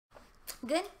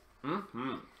Good?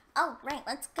 Mm-hmm. Oh, right,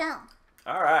 let's go.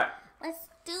 Alright. Let's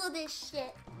do this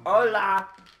shit. Hola!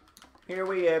 Here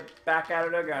we are, back at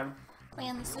it again.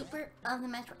 Playing the Super of the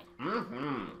Metroid.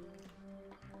 Mm-hmm.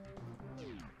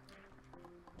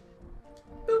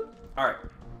 Boop. Alright.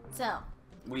 So.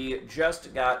 We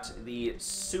just got the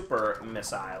super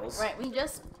missiles. Right, we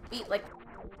just beat, like...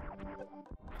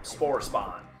 Spore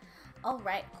spawn. Oh,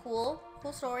 right, cool.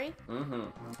 Cool story. Mm-hmm.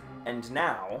 And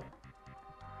now...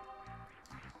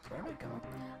 Where am I going?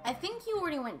 I think you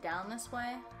already went down this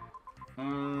way.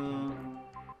 Hmm.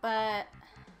 But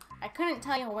I couldn't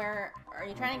tell you where. Are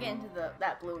you trying to get into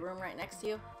that blue room right next to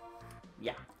you?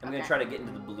 Yeah, I'm gonna try to get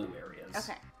into the blue areas.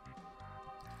 Okay.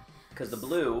 Because the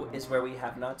blue is where we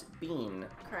have not been.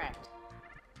 Correct.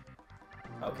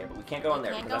 Okay, but we can't go in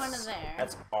there. Can't go into there.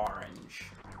 That's orange.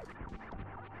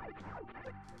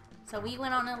 So we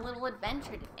went on a little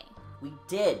adventure today. We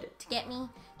did. To get me,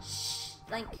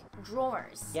 like,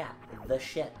 drawers. Yeah, the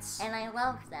shits. And I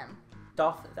love them.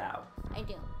 Doth thou? I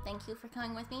do. Thank you for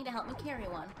coming with me to help me carry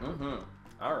one. Mm-hmm.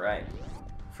 Alright.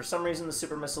 For some reason, the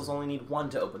super missiles only need one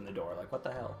to open the door. Like, what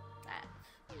the hell?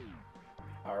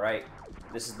 Alright.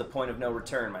 This is the point of no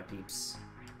return, my peeps.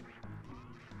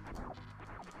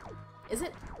 Is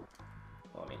it?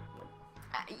 Well, I mean...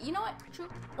 you know what? True.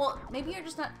 Well, maybe you're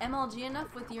just not MLG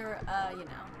enough with your, you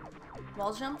know,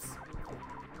 wall jumps.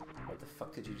 What the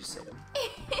fuck did you just say to me?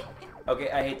 Okay,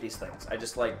 I hate these things. I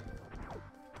just, like...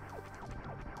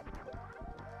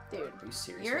 Dude, are you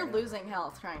serious? You're losing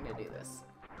health trying to do this.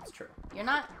 It's true. You're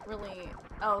not really...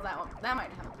 Oh, that one. That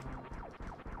might help.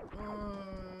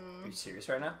 Are you serious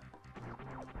right now?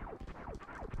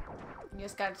 You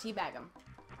just gotta teabag him.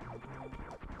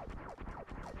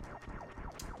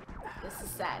 This is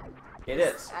sad. It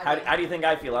is. How do you think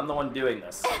I feel? I'm the one doing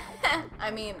this.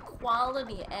 I mean,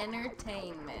 quality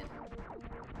entertainment.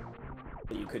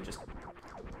 You could just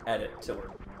edit till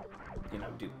we're, you know,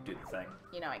 do the thing.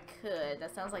 You know, I could.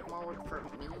 That sounds like more work for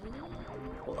me.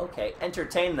 Well, okay.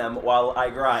 Entertain them while I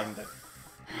grind.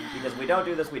 Because we don't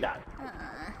do this, we die.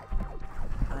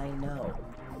 I know.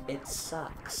 It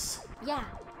sucks. Yeah,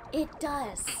 it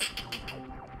does.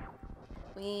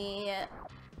 We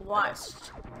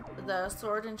watched the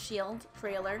Sword and Shield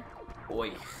trailer.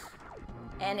 Boy.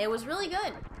 And it was really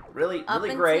good. Really Up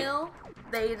great. Until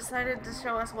they decided to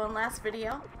show us one last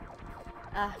video.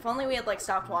 If only we had, like,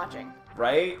 stopped watching.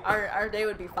 Right? Our day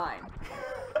would be fine.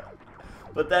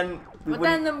 But then...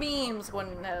 then the memes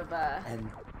wouldn't have, And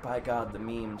by God, the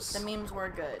memes... The memes were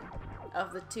good.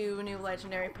 Of the two new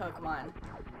legendary Pokemon.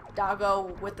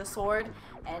 Doggo with the sword,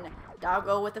 and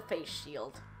Doggo with the face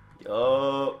shield.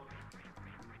 Yo.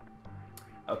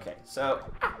 Okay, so...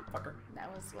 Fucker. That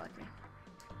was lucky.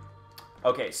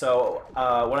 Okay, so,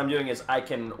 what I'm doing is I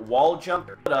can wall jump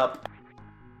it up...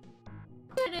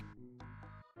 I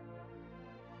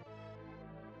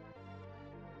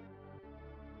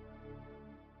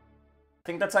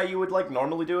think that's how you would, like,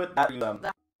 normally do it.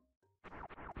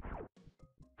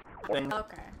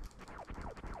 Okay.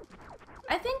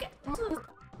 I think...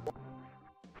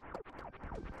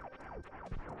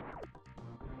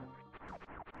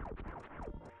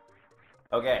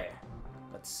 Okay.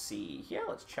 Let's see here.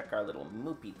 Let's check our little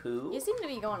moopy poo. You seem to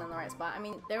be going in the right spot. I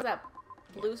mean, there was that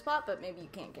blue spot, but maybe you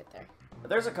can't get there.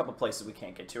 There's a couple places we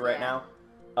can't get to right now.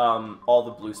 All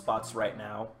the blue spots right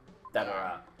now that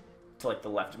are to like the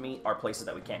left of me are places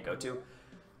that we can't go to.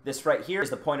 This right here is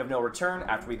the point of no return.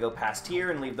 After we go past here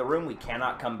and leave the room, we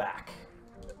cannot come back.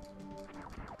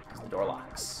 The door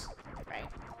locks. Right.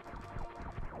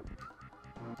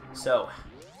 So,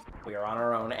 we are on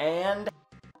our own, and...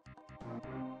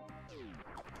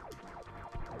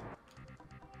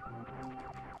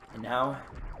 And now,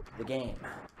 the game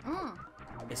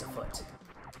is afoot.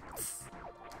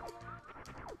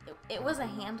 It was a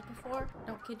hand before.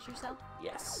 Don't kid yourself.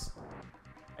 Yes.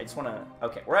 I just want to...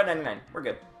 Okay, we're at 99. We're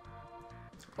good.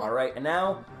 Cool. All right, and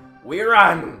now we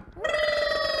run.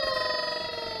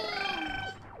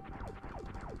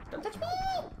 Don't touch me.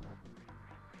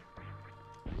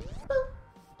 Boop.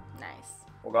 Nice.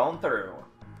 We're going through.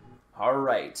 All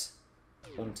right.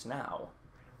 And now,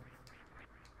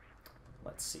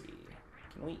 let's see.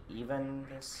 Can we even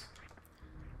this?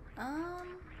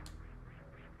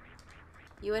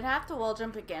 You would have to wall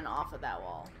jump again off of that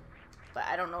wall. But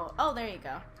I don't know. Oh, there you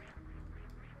go.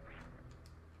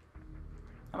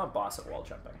 I'm a boss at wall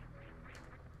jumping.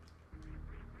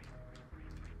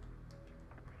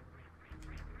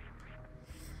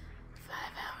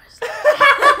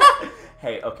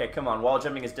 Hey, okay, come on. Wall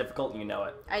jumping is difficult and you know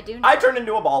it. I do know. I turned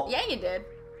into a ball. Yeah, you did.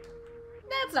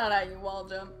 That's not how you wall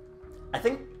jump. I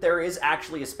think there is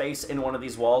actually a space in one of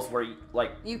these walls where you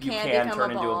can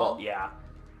turn into a ball. Yeah,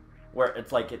 where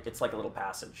it's like it's like a little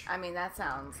passage. I mean, that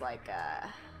sounds like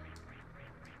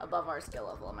above our skill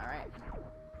level. Am I right?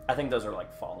 I think those are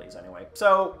like follies anyway.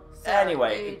 So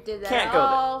anyway, you did that can't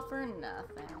all go for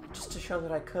nothing. just to show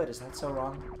that I could. Is that so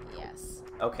wrong? Yes.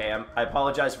 Okay, I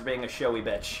apologize for being a showy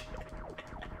bitch.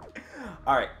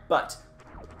 All right, but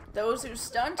those who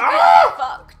stunt get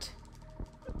fucked.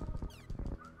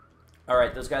 All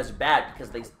right, those guys are bad because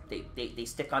they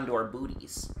stick onto our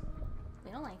booties.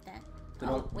 We don't like that.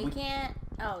 We can't.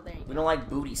 Oh, there you go. We don't like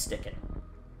booty sticking.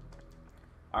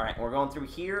 All right, we're going through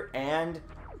here and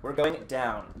we're going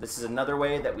down. This is another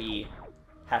way that we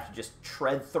have to just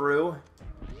tread through.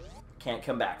 Can't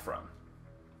come back from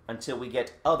until we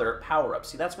get other power-ups.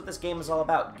 See, that's what this game is all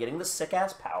about: getting the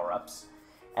sick-ass power-ups,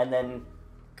 and then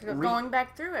going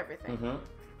back through everything. Mm-hmm.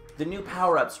 The new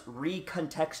power-ups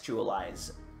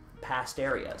recontextualize past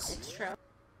areas. It's true.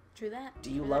 True that.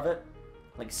 Do you love it?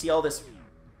 Like, see all this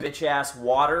bitch-ass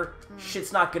water?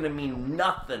 Shit's not gonna mean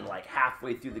nothing like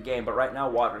halfway through the game, but right now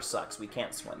water sucks. We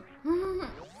can't swim.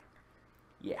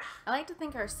 Yeah. I like to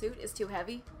think our suit is too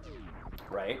heavy.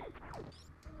 Right?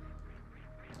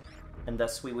 And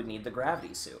thus we would need the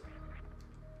gravity suit.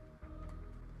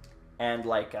 And,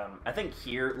 like, I think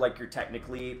here, like, you're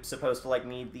technically supposed to, like,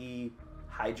 need the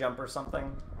high jump or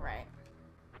something. Right.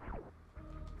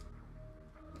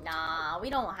 Nah, we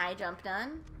don't high jump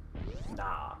none.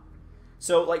 Nah.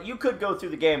 So, like, you could go through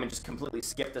the game and just completely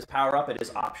skip this power-up. It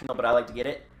is optional, but I like to get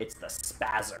it. It's the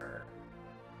Spazzer.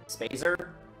 Spazer?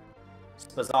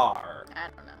 Spazar. I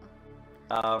don't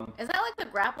know. Is that like the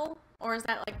grapple? Or is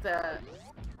that like the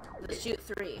shoot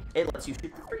 3? It lets you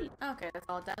shoot the 3. Okay, that's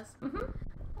all it does?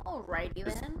 Mm-hmm. Alrighty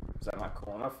then. Is that not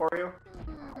cool enough for you?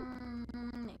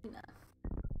 Maybe not.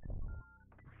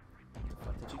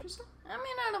 What did you just say? I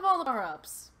mean, out of all the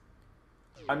power-ups.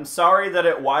 I'm sorry that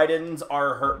it widens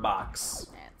our hurt box.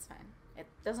 Yeah, it's fine. It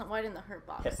doesn't widen the hurt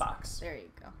box. Hitbox. There you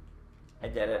go. I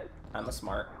did it. I'm a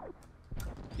smart.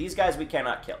 These guys we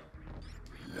cannot kill.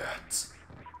 Yet.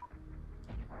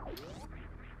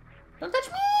 Don't touch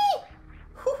me!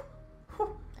 Whew.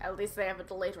 Whew. At least they have a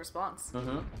delayed response.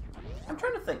 Mm-hmm. I'm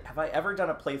trying to think. Have I ever done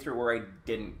a playthrough where I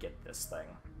didn't get this thing?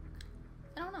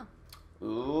 I don't know.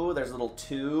 Ooh, there's a little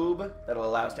tube that'll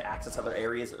allow us to access other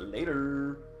areas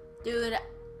later. Dude,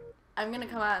 I'm gonna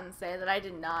come out and say that I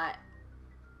did not.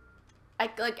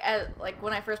 Like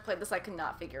when I first played this, I could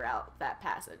not figure out that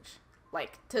passage.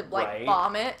 Like to Right.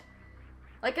 bomb it.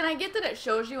 Like, and I get that it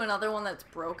shows you another one that's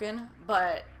broken,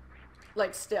 but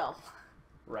like still,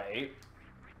 Right.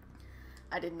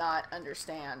 I did not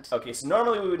understand. Okay, so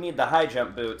normally we would need the high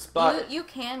jump boots, but you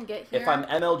can get here. if I'm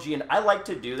MLG, and I like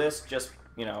to do this just,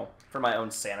 you know, for my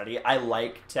own sanity. I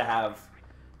like to have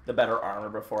the better armor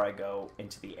before I go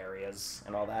into the areas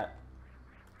and all that.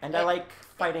 And I like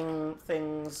fighting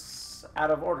things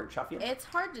out of order, Chuffy. It's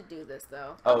hard to do this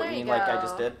though. Oh, there you mean go. like I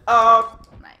just did? Oh!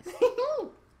 Nice.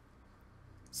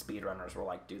 Speedrunners will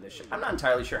like do this shit. I'm not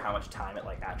entirely sure how much time it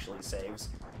like actually saves.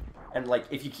 And like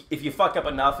if you fuck up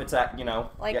enough, it's at, you know,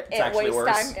 Like it's it actually wastes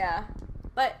worse. time, yeah.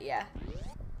 But yeah.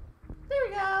 There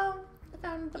we go. I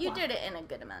found the You block. did it in a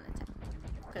good amount of time.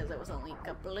 Because it was only a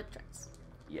couple of tries.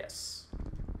 Yes.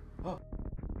 Oh,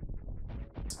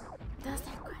 The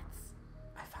secrets.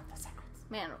 I found the secrets.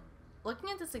 Man, looking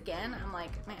at this again, I'm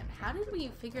like, man, how did we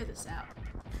figure this out?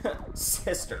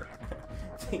 Sister.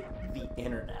 the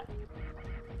internet.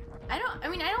 I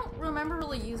don't remember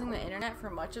really using the internet for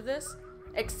much of this,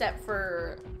 except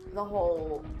for the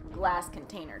whole glass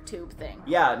container tube thing.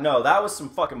 Yeah, no, that was some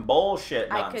fucking bullshit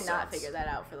nonsense. I could not figure that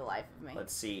out for the life of me.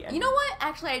 Let's see. You know what?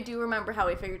 Actually, I do remember how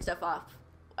we figured stuff out.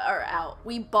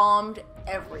 We bombed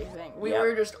everything. We Yep.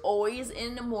 were just always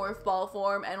in morph ball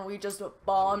form, and we just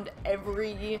bombed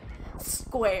every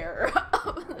square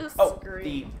of the screen.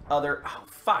 The other. Oh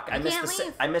fuck! I can't missed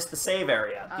leave. I missed the save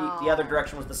area. The other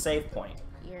direction was the save point.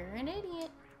 You're an idiot.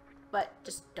 But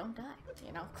just don't die,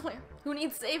 you know? Clear. Who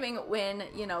needs saving when,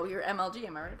 you know, you're MLG?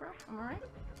 Am I right, bro? Am I right?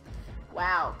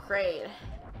 Wow, Kraid.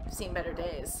 I've seen better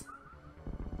days.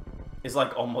 Is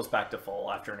like almost back to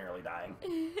full after nearly dying.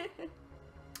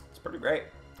 It's pretty great.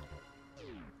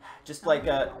 Just like,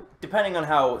 depending on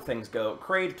how things go,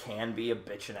 Kraid can be a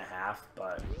bitch and a half,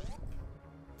 but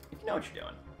if you know what you're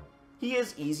doing. He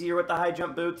is easier with the high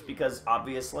jump boots because,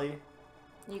 obviously...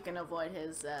 You can avoid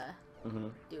his,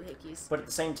 doohickeys. But at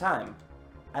the same time,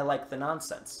 I like the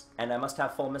nonsense. And I must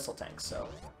have full missile tanks, so...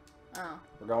 Oh.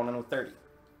 We're going in with 30.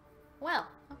 Well,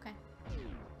 okay.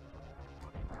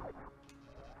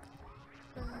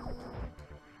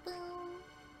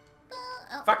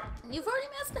 Fuck! You've already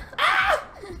messed up.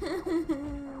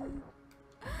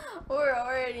 We're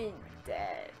already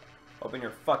dead. Open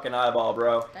your fucking eyeball,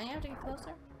 bro. Don't you have to get closer?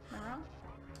 Am I wrong?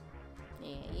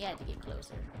 Yeah, you had to get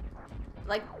closer.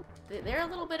 Like, they're a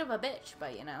little bit of a bitch,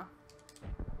 but you know.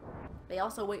 They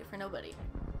also wait for nobody.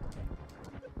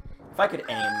 If I could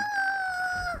aim.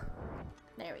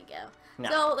 There we go. No.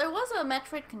 So, there was a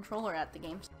Metroid controller at the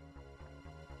game.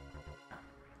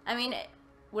 I mean,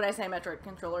 when I say Metroid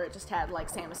controller, it just had, like,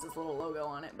 Samus's little logo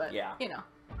on it, but, yeah. You know.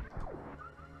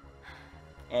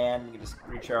 And you can just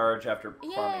recharge after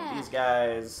farming these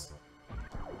guys.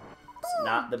 It's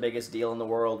not the biggest deal in the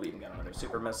world. We even got another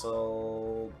super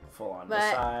missile, full-on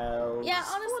missiles. Yeah,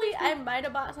 honestly, I might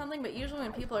have bought something, but usually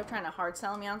when people are trying to hard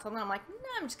sell me on something, I'm like,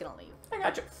 nah, I'm just gonna leave. I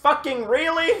got you. Fucking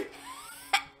really?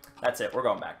 That's it. We're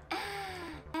going back.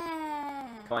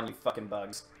 Come on, you fucking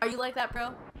bugs. Are you like that,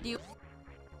 bro? Do you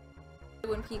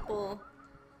when people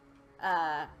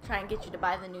try and get you to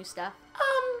buy the new stuff?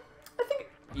 I think it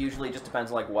usually just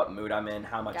depends on like what mood I'm in,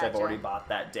 how much I've already bought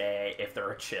that day, if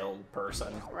they're a chilled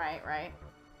person. Right, right.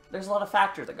 There's a lot of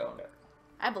factors that go into it.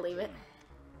 I believe it.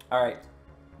 Alright.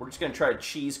 We're just gonna try to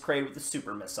cheese Kraid with the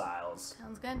super missiles.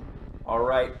 Sounds good.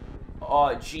 Alright.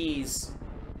 Oh, jeez.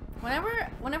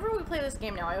 Whenever we play this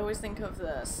game now, I always think of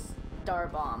the Star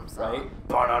Bomb song. Right?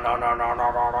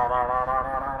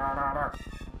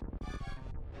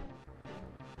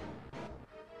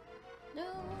 No.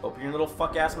 Open your little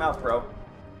fuck-ass mouth, bro.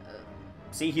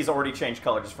 See, he's already changed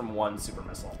color just from one super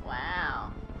missile.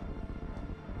 Wow.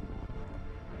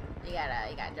 You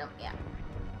gotta jump, yeah.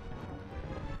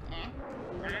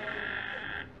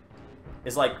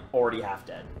 Is like already half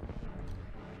dead.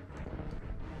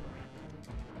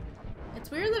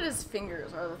 It's weird that his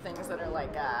fingers are the things that are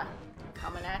like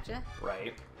coming at you.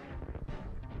 Right.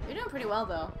 You're doing pretty well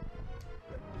though.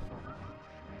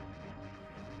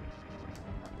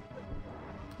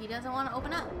 He doesn't want to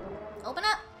open up. Open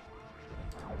up!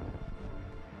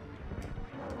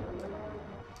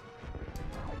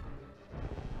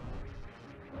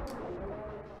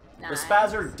 Nice. The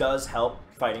Spazzer does help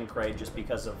fighting Kraid just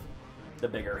because of the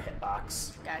bigger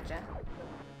hitbox. Gotcha.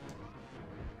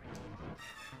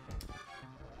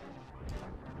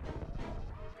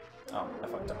 Oh, I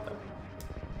fucked up though.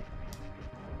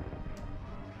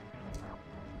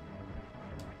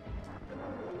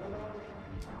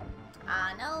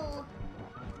 Ah, no.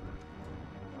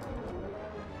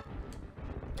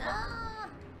 Ah.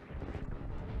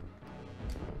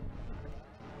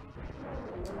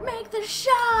 Make the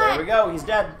shot! There we go, he's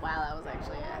dead. Wow, that was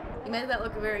actually you made that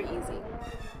look very easy.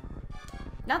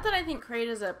 Not that I think Kraid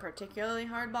is a particularly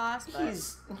hard boss, but...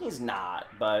 He's not,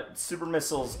 but super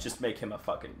missiles just make him a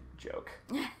fucking joke.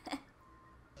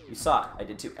 You saw it, I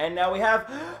did too. And now we have...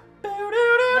 the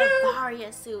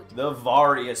Varia suit. The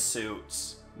Varia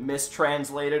suit.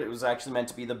 Mistranslated, it was actually meant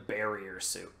to be the barrier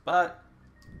suit, but...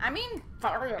 I mean,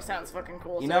 Varia sounds fucking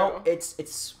cool, you know,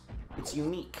 it's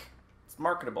unique. It's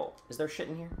marketable. Is there shit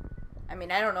in here? I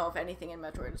mean, I don't know if anything in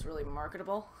Metroid is really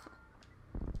marketable.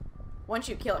 Once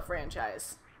you kill a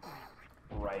franchise.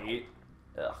 Right?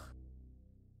 Ugh.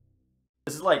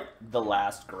 This is like the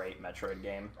last great Metroid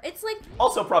game. It's like...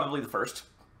 Also probably the first.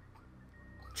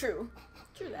 True.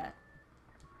 True that.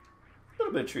 A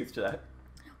little bit of truth to that.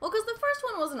 Well, because the first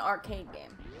one was an arcade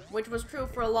game, which was true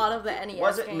for a lot of the NES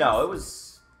was it? games. No, it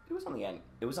was on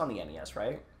the NES,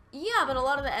 right? Yeah, but a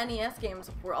lot of the NES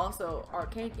games were also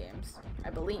arcade games, I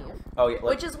believe. Oh yeah.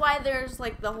 Which is why there's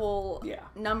like the whole yeah.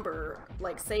 number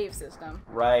like save system.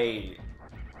 Right.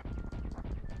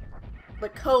 The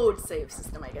code save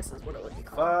system, I guess, is what it would be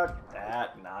called. Fuck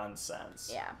that nonsense.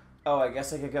 Yeah. Oh, I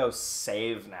guess I could go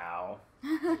save now.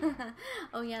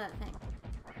 Oh yeah, that thing.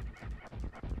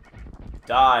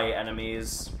 Die,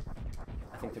 enemies.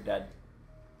 I think they're dead.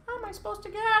 How am I supposed to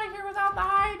get out of here without the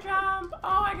high jump?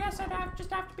 Oh, I guess I'd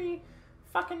just have to be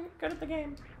fucking good at the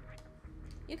game.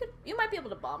 You might be able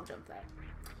to bomb jump that.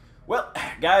 Well,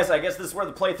 guys, I guess this is where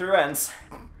the playthrough ends.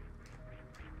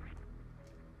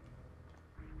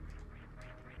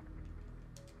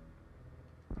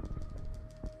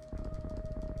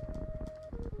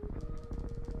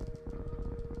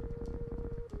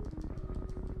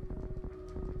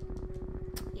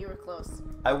 You were close.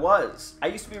 I was. I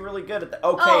used to be really good at that.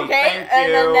 Okay, oh, okay. Thank you.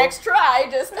 And then next try,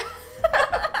 just...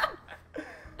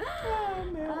 Oh,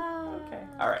 man. Okay.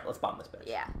 Alright, let's bomb this bitch.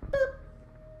 Yeah. Boop.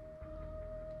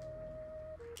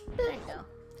 There you go.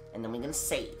 And then we're gonna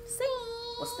save. Save!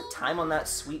 What's the time on that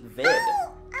sweet vid?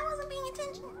 Oh, I wasn't paying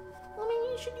attention. Well,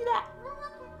 maybe you should do that.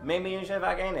 Maybe you should have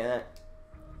again in it.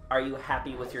 Are you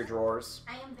happy with your drawers?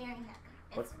 I am very happy.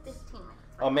 It's What? 15 minutes.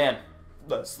 Oh, man.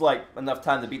 That's like enough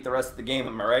time to beat the rest of the game,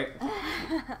 am I right?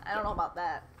 I don't know about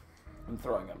that. I'm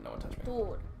throwing up. No one touch me.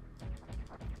 Dude.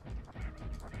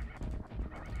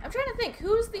 I'm trying to think.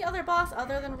 Who's the other boss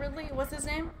other than Ridley? What's his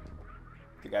name?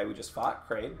 The guy we just fought,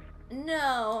 Kraid.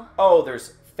 No. Oh,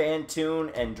 there's Phantoon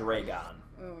and Dragon.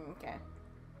 Okay.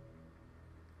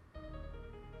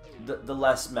 The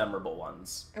less memorable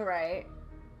ones. Right.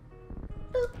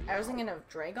 Boop. I was thinking of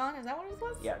Dragon. Is that what it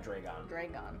was? Yeah, Dragon.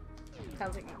 Dragon.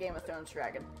 Sounds like a Game of Thrones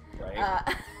dragon. Right.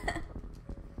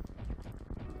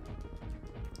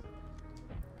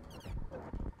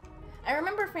 I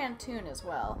remember Phantoon as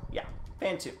well. Yeah,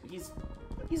 Phantoon. He's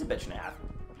a bitch and a half.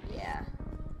 Yeah.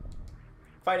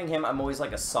 Fighting him, I'm always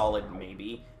like a solid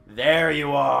maybe. There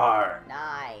you are!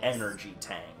 Nice. Energy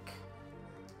tank.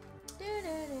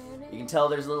 You can tell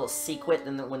there's a little sequit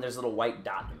when there's a little white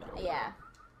dot in the middle. Yeah.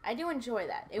 I do enjoy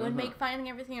that. It would make finding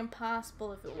everything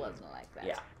impossible if it wasn't like that.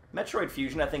 Yeah. Metroid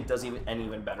Fusion, I think, does an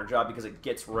even better job because it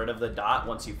gets rid of the dot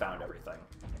once you found everything.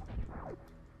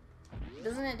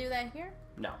 Doesn't it do that here?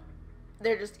 No.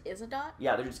 There just is a dot?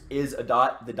 Yeah, there just is a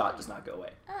dot. The dot does not go away.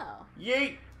 Oh.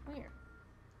 Yeet! Weird.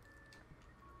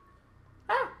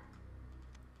 Ah.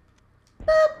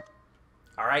 Boop.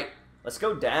 All right, let's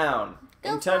go down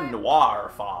into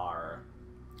Noirfair.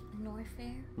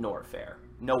 Norfair? Norfair.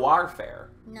 Noirfair.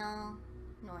 No.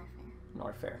 Norfair.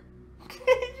 Norfair.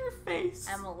 Your face.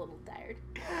 I'm a little tired.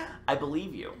 I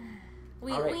believe you.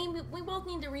 We both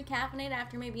need to recaffeinate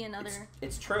after maybe another...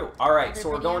 It's true. All right, so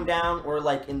we're video. going down. We're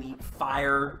like in the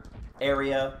fire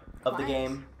area of the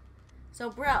game. So,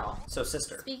 bro. So,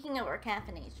 sister. Speaking of our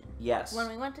caffeination. Yes. When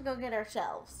we went to go get our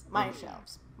shelves, my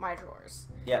shelves, my drawers.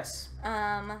 Yes.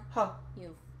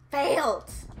 You failed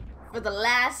for the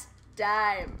last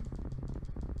time.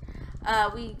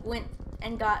 We went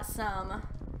and got some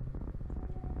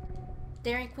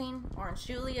Dairy Queen, Orange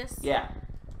Julius. Yeah.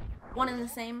 One and the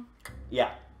same.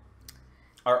 Yeah.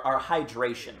 Our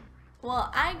hydration.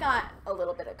 Well, I got a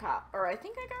little bit of coffee, or I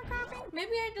think I got coffee.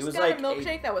 Maybe I just got like a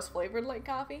milkshake that was flavored like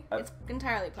coffee. It's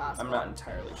entirely possible. I'm not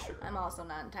entirely sure. I'm also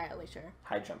not entirely sure.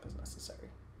 High jump is necessary.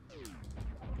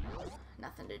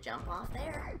 Nothing to jump off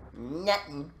there.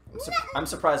 Nothing. I'm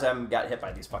surprised I haven't got hit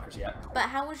by these fuckers yet. But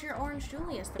how was your Orange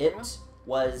Julius? It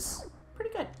was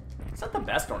pretty good. It's not the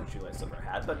best Orange Julius I've ever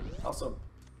had, but also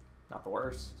not the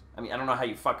worst. I mean, I don't know how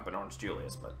you fuck up an Orange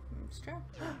Julius, but... It's true.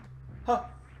 Huh.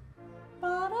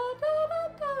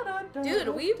 Dude,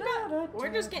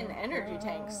 we're just getting energy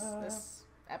tanks this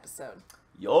episode.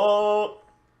 Yo!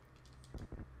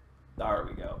 There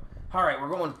we go. Alright, we're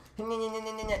going...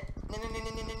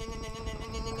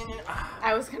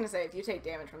 I was gonna say, if you take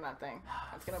damage from that thing,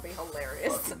 it's gonna be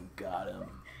hilarious. Fucking got him.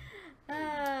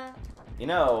 You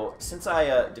know, since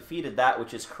I defeated that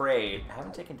which is Kraid, I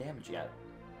haven't taken damage yet.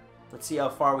 Let's see how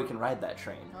far we can ride that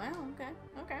train. Well,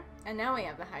 okay. And now we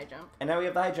have the high jump. And now we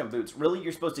have the high jump boots. Really,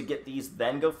 you're supposed to get these,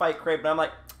 then go fight Kraid, but I'm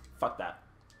like, fuck that.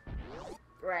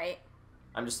 Right.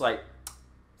 I'm just like,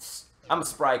 I'm a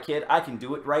spry kid. I can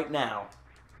do it right now.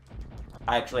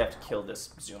 I actually have to kill this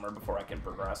Zoomer before I can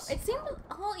progress. It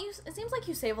seems like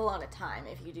you save a lot of time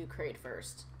if you do Kraid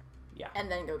first. Yeah.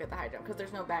 And then go get the high jump, because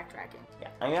there's no backtracking. Yeah,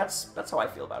 I mean, that's how I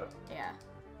feel about it. Yeah.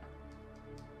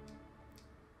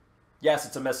 Yes,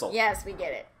 it's a missile. Yes, we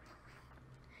get it.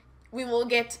 We will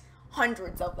get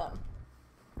hundreds of them.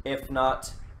 If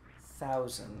not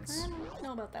thousands. I don't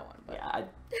know about that one, but... Yeah,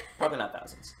 probably not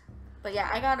thousands. But yeah,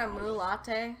 I got a Moo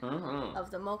Latte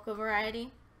of the mocha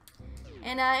variety.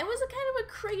 And it was a kind of a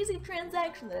crazy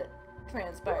transaction that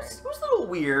transpired. It was a little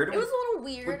weird. It was a little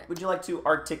weird. Would you like to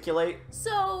articulate?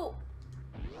 So,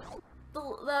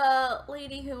 the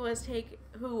lady who was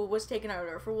taking our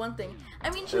order, for one thing,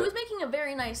 I mean, she was making a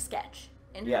very nice sketch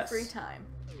in her free time.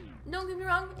 Don't get me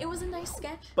wrong, it was a nice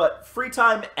sketch. But free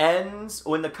time ends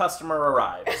when the customer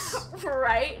arrives.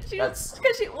 Right? Because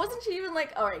wasn't she even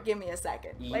like, all right, give me a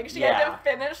second. Like she had to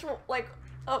finish like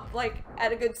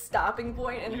at a good stopping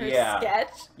point in her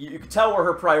sketch. You could tell where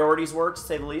her priorities were, to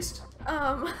say the least.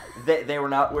 They were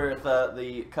not with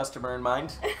the customer in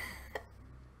mind.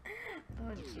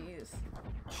 Oh jeez.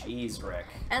 Jeez, Rick.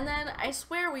 And then I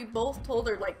swear we both told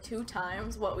her like 2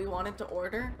 times what we wanted to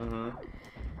order.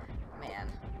 Man.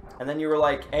 And then you were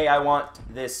like, hey, I want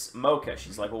this mocha.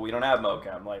 She's like, well, we don't have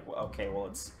mocha. I'm like, well, okay, well,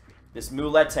 it's this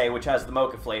moulette, which has the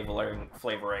mocha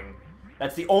flavoring.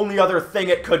 That's the only other thing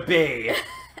it could be.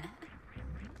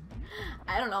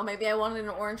 I don't know. Maybe I wanted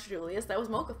an Orange Julius that was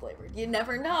mocha flavored. You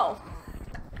never know.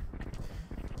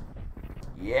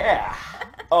 Yeah.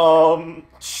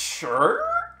 Sure,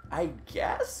 I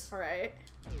guess. Right.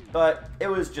 But it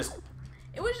was just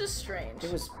strange.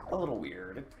 It was a little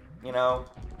weird, you know?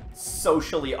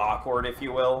 Socially awkward, if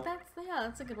you will.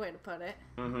 That's a good way to put it.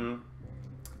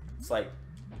 It's like,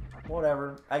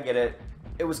 whatever, I get it.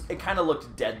 It kind of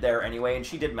looked dead there anyway, and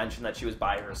she did mention that she was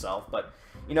by herself, but,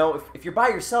 You know, if you're by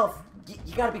yourself,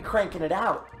 you gotta be cranking it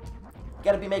out. You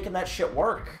gotta be making that shit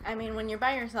work. I mean, when you're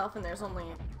by yourself and there's only,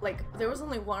 like, there was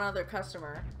only one other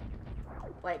customer,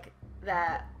 like,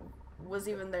 that was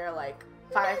even there, like,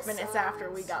 5 minutes after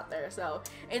we got there, so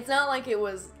it's not like it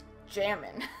was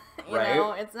jamming, you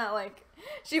know? It's not like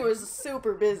she was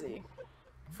super busy.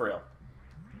 For real.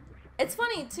 It's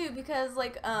funny, too, because,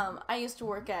 like, I used to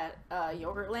work at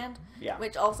Yogurtland, Yeah.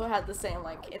 which also had the same,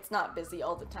 like, it's not busy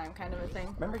all the time kind of a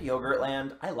thing. Remember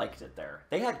Yogurtland? I liked it there.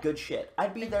 They had good shit.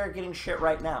 I'd be there getting shit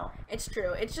right now. It's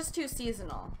true. It's just too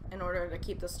seasonal in order to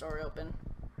keep the store open.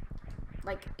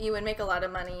 Like, you would make a lot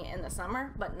of money in the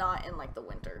summer, but not in, like, the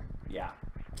winter. Yeah.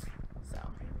 So.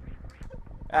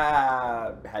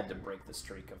 Had to break the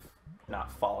streak of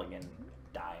not falling and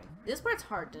dying. This part's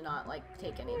hard to not, like,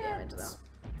 take any damage, though.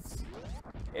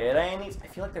 It ain't easy. I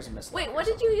feel like there's a mistake. Wait, what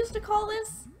did you used to call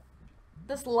this?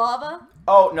 This lava?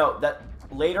 Oh, no, that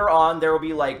later on there will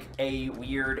be, like, a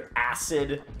weird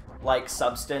acid-like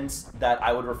substance that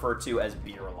I would refer to as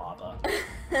beer lava.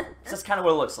 That's kind of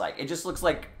what it looks like. It just looks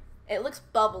like... It looks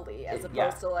bubbly as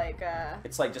opposed to, like,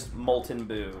 It's like just molten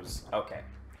booze. Okay.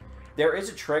 There is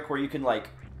a trick where you can, like,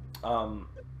 don't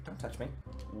touch me,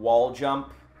 wall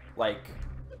jump, like,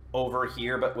 over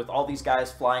here, but with all these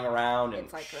guys flying around and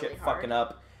like shit really fucking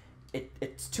up,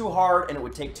 it's too hard and it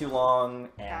would take too long,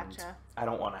 and Gotcha. I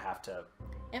don't want to have to...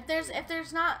 If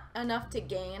there's not enough to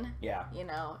gain, Yeah. you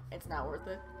know, it's not worth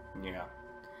it. Yeah.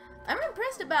 I'm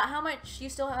impressed about how much you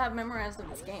still have memorized of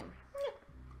this game.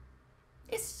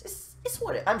 It's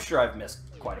what I'm sure I've missed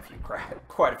quite a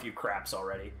few craps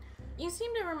already. You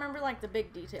seem to remember, like, the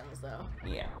big details, though.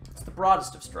 Yeah. It's the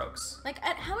broadest of strokes. Like,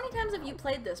 how many times have you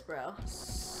played this, bro?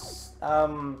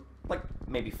 Like,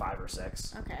 maybe 5 or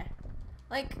 6. Okay.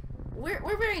 Like,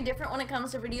 we're very different when it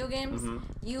comes to video games. Mhm.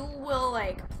 You will,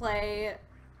 like, play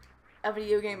a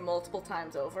video game multiple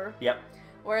times over. Yep.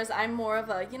 Whereas I'm more of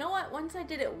a, you know what, once I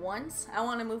did it once, I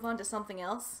want to move on to something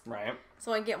else. Right.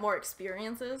 So I get more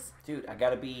experiences. Dude, I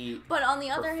gotta be... But on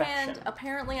the other hand, perfection.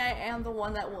 apparently I am the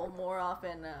one that will more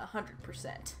often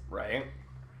 100%. Right.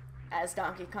 As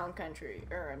Donkey Kong Country,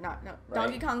 or not, no, Right.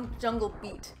 Donkey Kong Jungle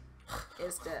Beat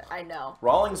is to, I know.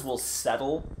 Rawlings will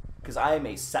settle, because I am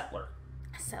a settler.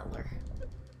 Settler.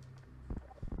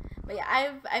 But yeah,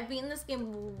 I've beaten this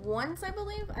game once, I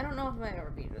believe. I don't know if I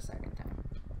ever beat it a second time.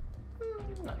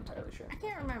 Not entirely sure. I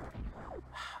can't remember.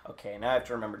 Okay, now I have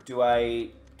to remember. Do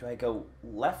I go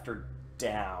left or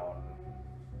down?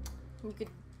 You could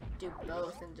do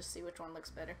both and just see which one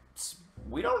looks better.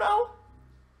 We don't know.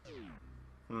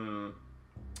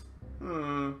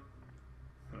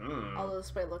 Although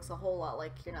this way looks a whole lot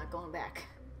like you're not going back.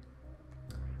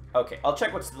 Okay, I'll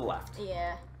check what's to the left.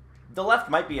 Yeah. The left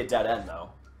might be a dead end,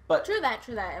 though. But True that.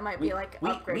 It might be like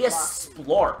upgrade we block.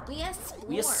 explore. We explore.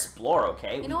 We explore,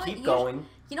 okay? You know we keep what? going.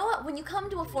 You know what? When you come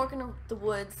to a fork in the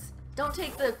woods, don't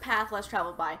take the path less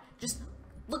traveled by. Just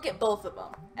look at both of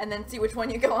them, and then see which one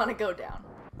you want to go down.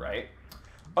 Right.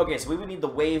 Okay, so we would need the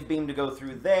wave beam to go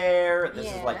through there. This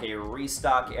is Yeah. like a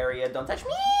restock area. Don't touch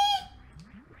me!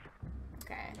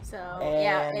 Okay, so And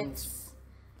yeah, it's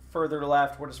further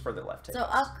left. Where does further left take so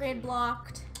us? upgrade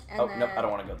blocked. And Oh, then, nope, I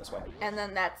don't want to go this way. And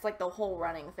then that's like the whole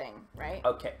running thing, right?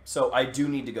 Okay, so I do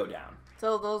need to go down.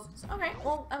 So those. Okay,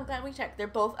 well, I'm glad we checked. They're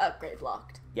both upgrade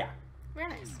locked. Yeah. Very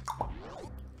nice.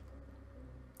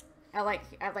 I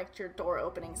liked your door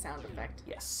opening sound effect.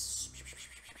 Yes.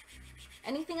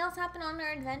 Anything else happen on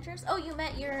our adventures? Oh, you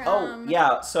met your Oh,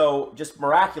 yeah, so just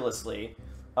miraculously,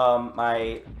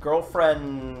 my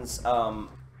girlfriend's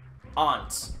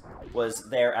aunt was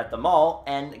there at the mall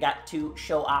and got to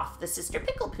show off the Sister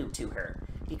Pickle Poo to her.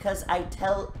 Because I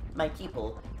tell my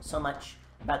people so much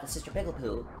about the Sister Pickle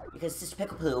Poo, because Sister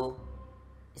Pickle Poo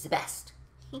is the best.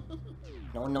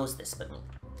 No one knows this but me.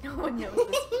 No one knows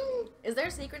this. Is there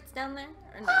secrets down there?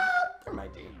 Or no? There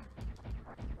might be.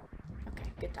 Okay,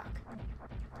 good talk.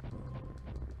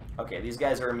 Okay, these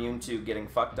guys are immune to getting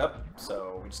fucked up,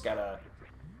 so we just gotta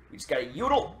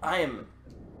yodel.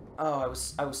 Oh,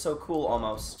 I was so cool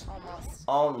almost. Almost.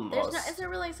 Almost. Is there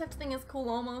really such thing as cool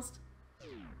almost?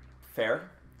 Fair.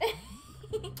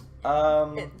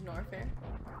 Nor fair.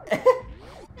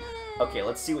 Okay,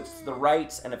 let's see what's to the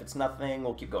right, and if it's nothing,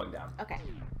 we'll keep going down. Okay.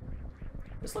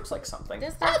 This looks like something.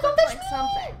 This does look like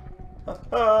something.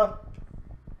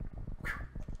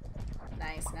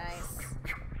 Nice. Nice.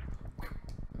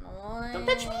 Don't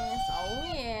touch me.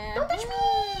 Oh yeah. Don't touch me.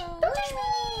 Don't touch me.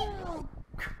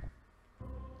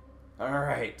 All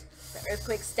right. The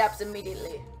earthquake stops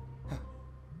immediately.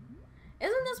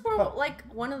 Isn't this where like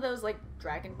one of those like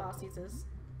dragon bosses is?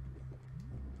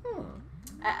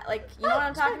 Like, you know what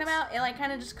I'm talking about? It like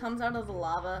kind of just comes out of the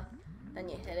lava, then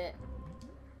you hit it.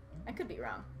 I could be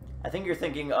wrong. I think you're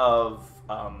thinking of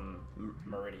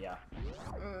Meridia.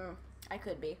 I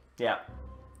could be. Yeah.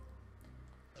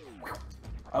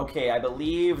 Okay, I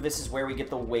believe this is where we get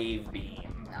the wave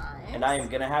beam. Nice. And I am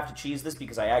gonna have to cheese this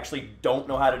because I actually don't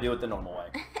know how to do it the normal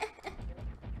way.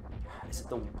 Is it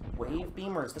the wave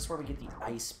beam or is this where we get the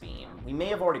ice beam? We may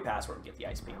have already passed where we get the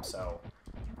ice beam, so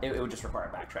it would just require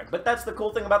a backtrack. But that's the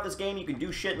cool thing about this game, you can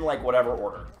do shit in like whatever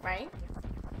order. Right?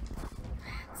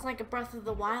 It's like a Breath of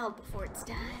the Wild before its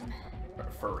time.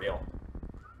 For real.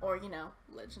 Or, you know,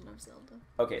 Legend of Zelda.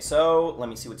 Okay, so let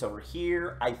me see what's over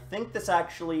here. I think this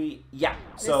actually, yeah.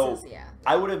 So This is, yeah.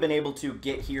 I would have been able to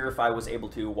get here if I was able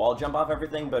to wall jump off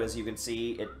everything, but as you can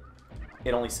see,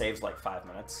 it only saves like 5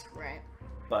 minutes. Right.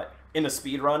 But in a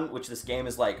speed run, which this game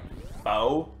is like,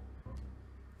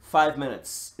 5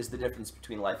 minutes is the difference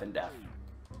between life and death.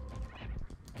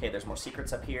 Okay, there's more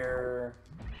secrets up here.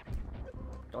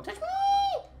 Don't touch me!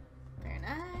 Very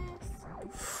nice.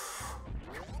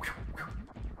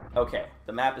 Okay,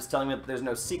 the map is telling me that there's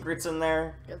no secrets in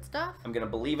there. Good stuff. I'm gonna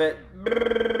believe it.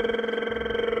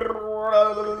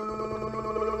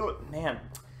 Man,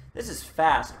 this is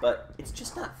fast, but it's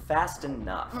just not fast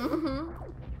enough.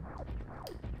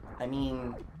 I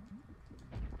mean,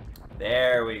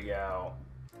 there we go.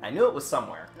 I knew it was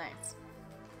somewhere. Nice.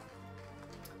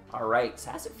 Alright, so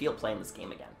how does it feel playing this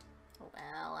game again?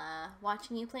 Well,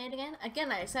 watching you play it again?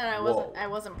 Again, I said Whoa. I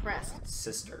was impressed.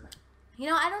 Sister. You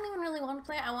know, I don't even really want to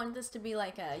play it. I want this to be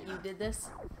like you did this.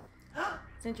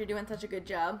 Since you're doing such a good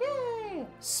job. Yay!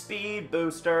 Speed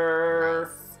booster!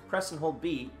 Nice. Press and hold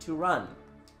B to run.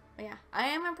 But yeah, I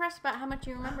am impressed about how much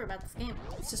you remember about this game.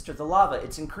 Sister, the lava,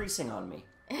 it's increasing on me.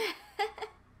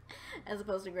 As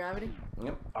opposed to gravity.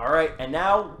 Yep. Alright, and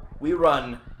now we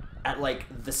run at like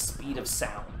the speed of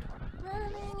sound.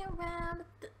 Running around.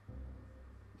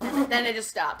 And then it just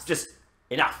stops. Just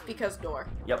enough. Because door.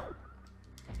 Yep.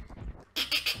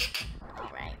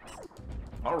 Alright.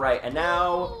 Alright, and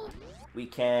now we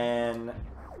can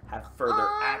have further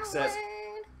access.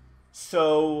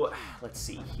 So let's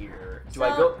see here. Do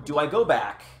I go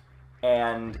back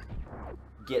and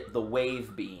get the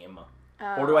wave beam?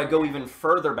 Or do I go even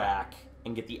further back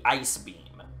and get the ice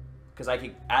beam? Because I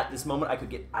could, at this moment, I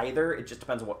could get either. It just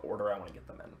depends on what order I want to get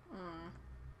them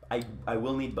in. I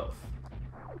will need both.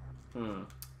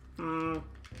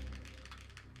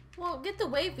 Well, get the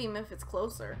wave beam if it's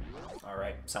closer.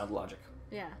 Alright, sound logic.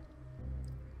 Yeah.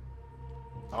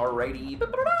 Alrighty.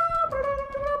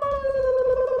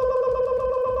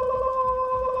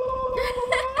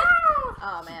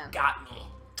 Oh, man. Got me.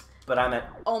 But I'm at...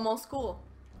 Almost cool.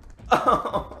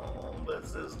 Oh, the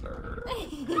sister.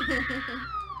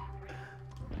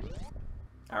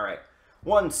 Alright.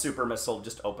 One super missile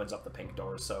just opens up the pink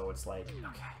door, so it's like,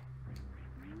 okay.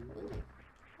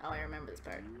 Oh, I remember this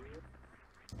part.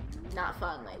 Not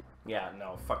fun, like. Yeah,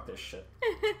 no, fuck this shit.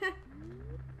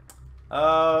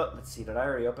 Let's see, did I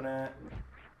already open it?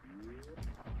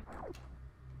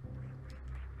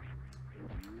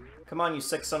 Come on, you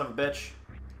sick son of a bitch.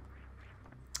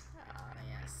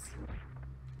 Yes.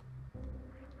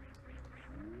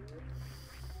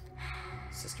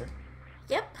 Sister?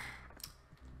 Yep.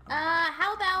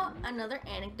 How about another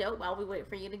anecdote while we wait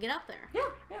for you to get up there? Yeah,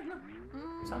 no.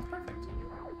 Sounds perfect.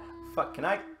 Fuck, can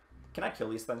I kill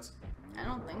these things? I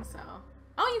don't think so.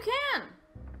 Oh, you can!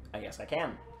 I guess I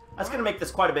can. That's gonna make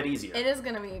this quite a bit easier. It is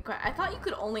gonna be quite... I thought you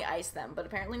could only ice them, but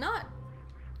apparently not.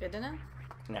 Good to know.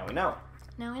 Now we know.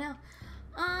 Now we know.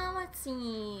 Let's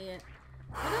see.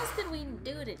 What else did we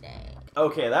do today?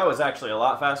 Okay, that was actually a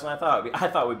lot faster than I thought it would be. I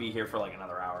thought we'd be here for like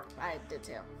another hour. I did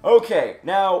too. Okay,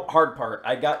 now hard part.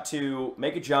 I got to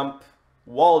make a jump,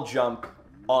 wall jump,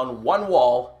 on one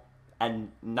wall, and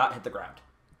not hit the ground.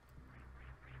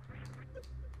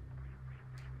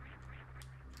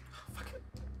 Fuck it.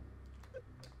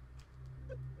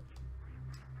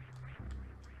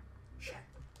 Shit.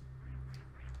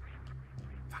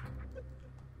 Fuck.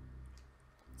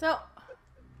 So...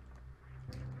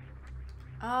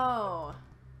 Oh.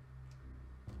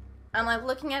 I'm like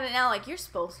looking at it now, like you're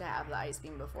supposed to have the ice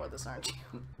beam before this, aren't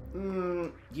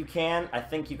you? You can. I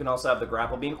think you can also have the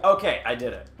grapple beam. Okay, I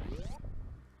did it.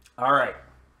 Alright.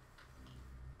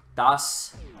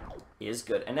 Das is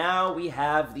good. And now we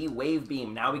have the wave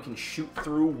beam. Now we can shoot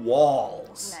through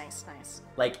walls. Nice, nice.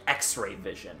 Like X-ray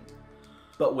vision.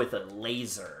 But with a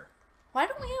laser. Why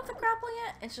don't we have the grapple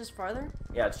yet? It's just farther?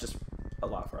 Yeah, it's just a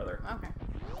lot farther. Okay.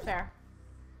 Fair.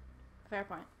 Fair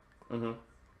point.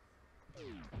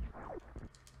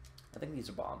 I think these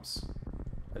are bombs.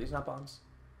 Are these not bombs?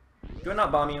 Do I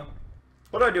not bomb you?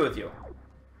 What do I do with you?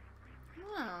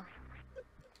 Oh.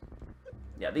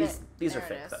 Yeah, these are There it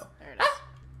fake is. though. There it is.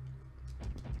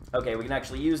 Okay, we can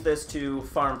actually use this to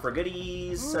farm for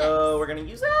goodies, so Nice. we're gonna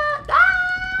use that.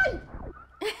 Die!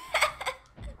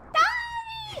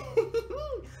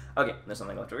 Okay, there's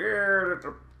something left over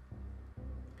here.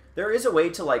 There is a way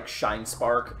to like shine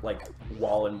spark like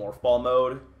wall and morph ball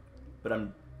mode, but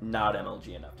I'm not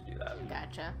MLG enough to do that.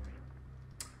 Gotcha.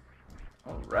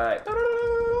 Alright.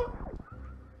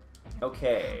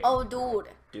 Okay. Oh, dude.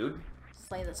 Dude,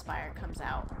 Slay the Spire comes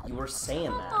out you were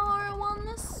saying that. tomorrow on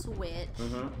the Switch.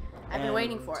 Mm-hmm. I've been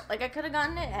waiting for it. Like, I could have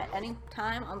gotten it at any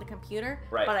time on the computer,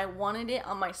 Right. but I wanted it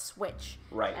on my Switch.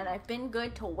 Right. And I've been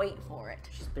good to wait for it.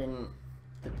 She's been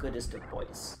the goodest of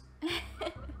boys.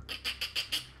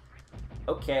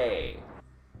 Okay.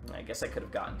 I guess I could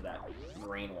have gotten to that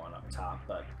green one up top,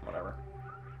 but whatever.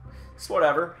 It's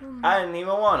whatever. I didn't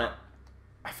even want it.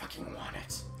 I fucking want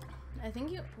it. I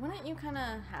think wouldn't you kind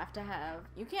of have to have,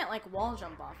 you can't like wall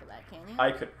jump off of that, can you?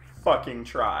 I could fucking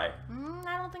try.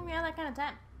 I don't think we have that kind of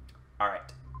time.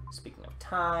 Alright. Speaking of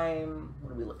time,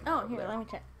 what are we looking Oh, at? here, there? let me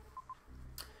check.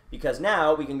 Because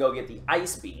now we can go get the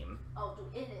ice beam. Oh,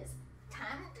 dude, it is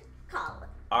time to call it.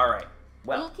 Alright.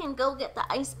 Well, We can go get the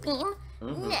ice beam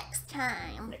next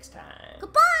time. next time.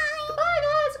 Goodbye! Goodbye,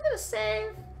 guys. I'm gonna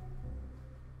save.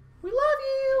 We love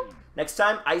you. Next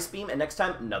time, ice beam, and next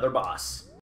time, another boss.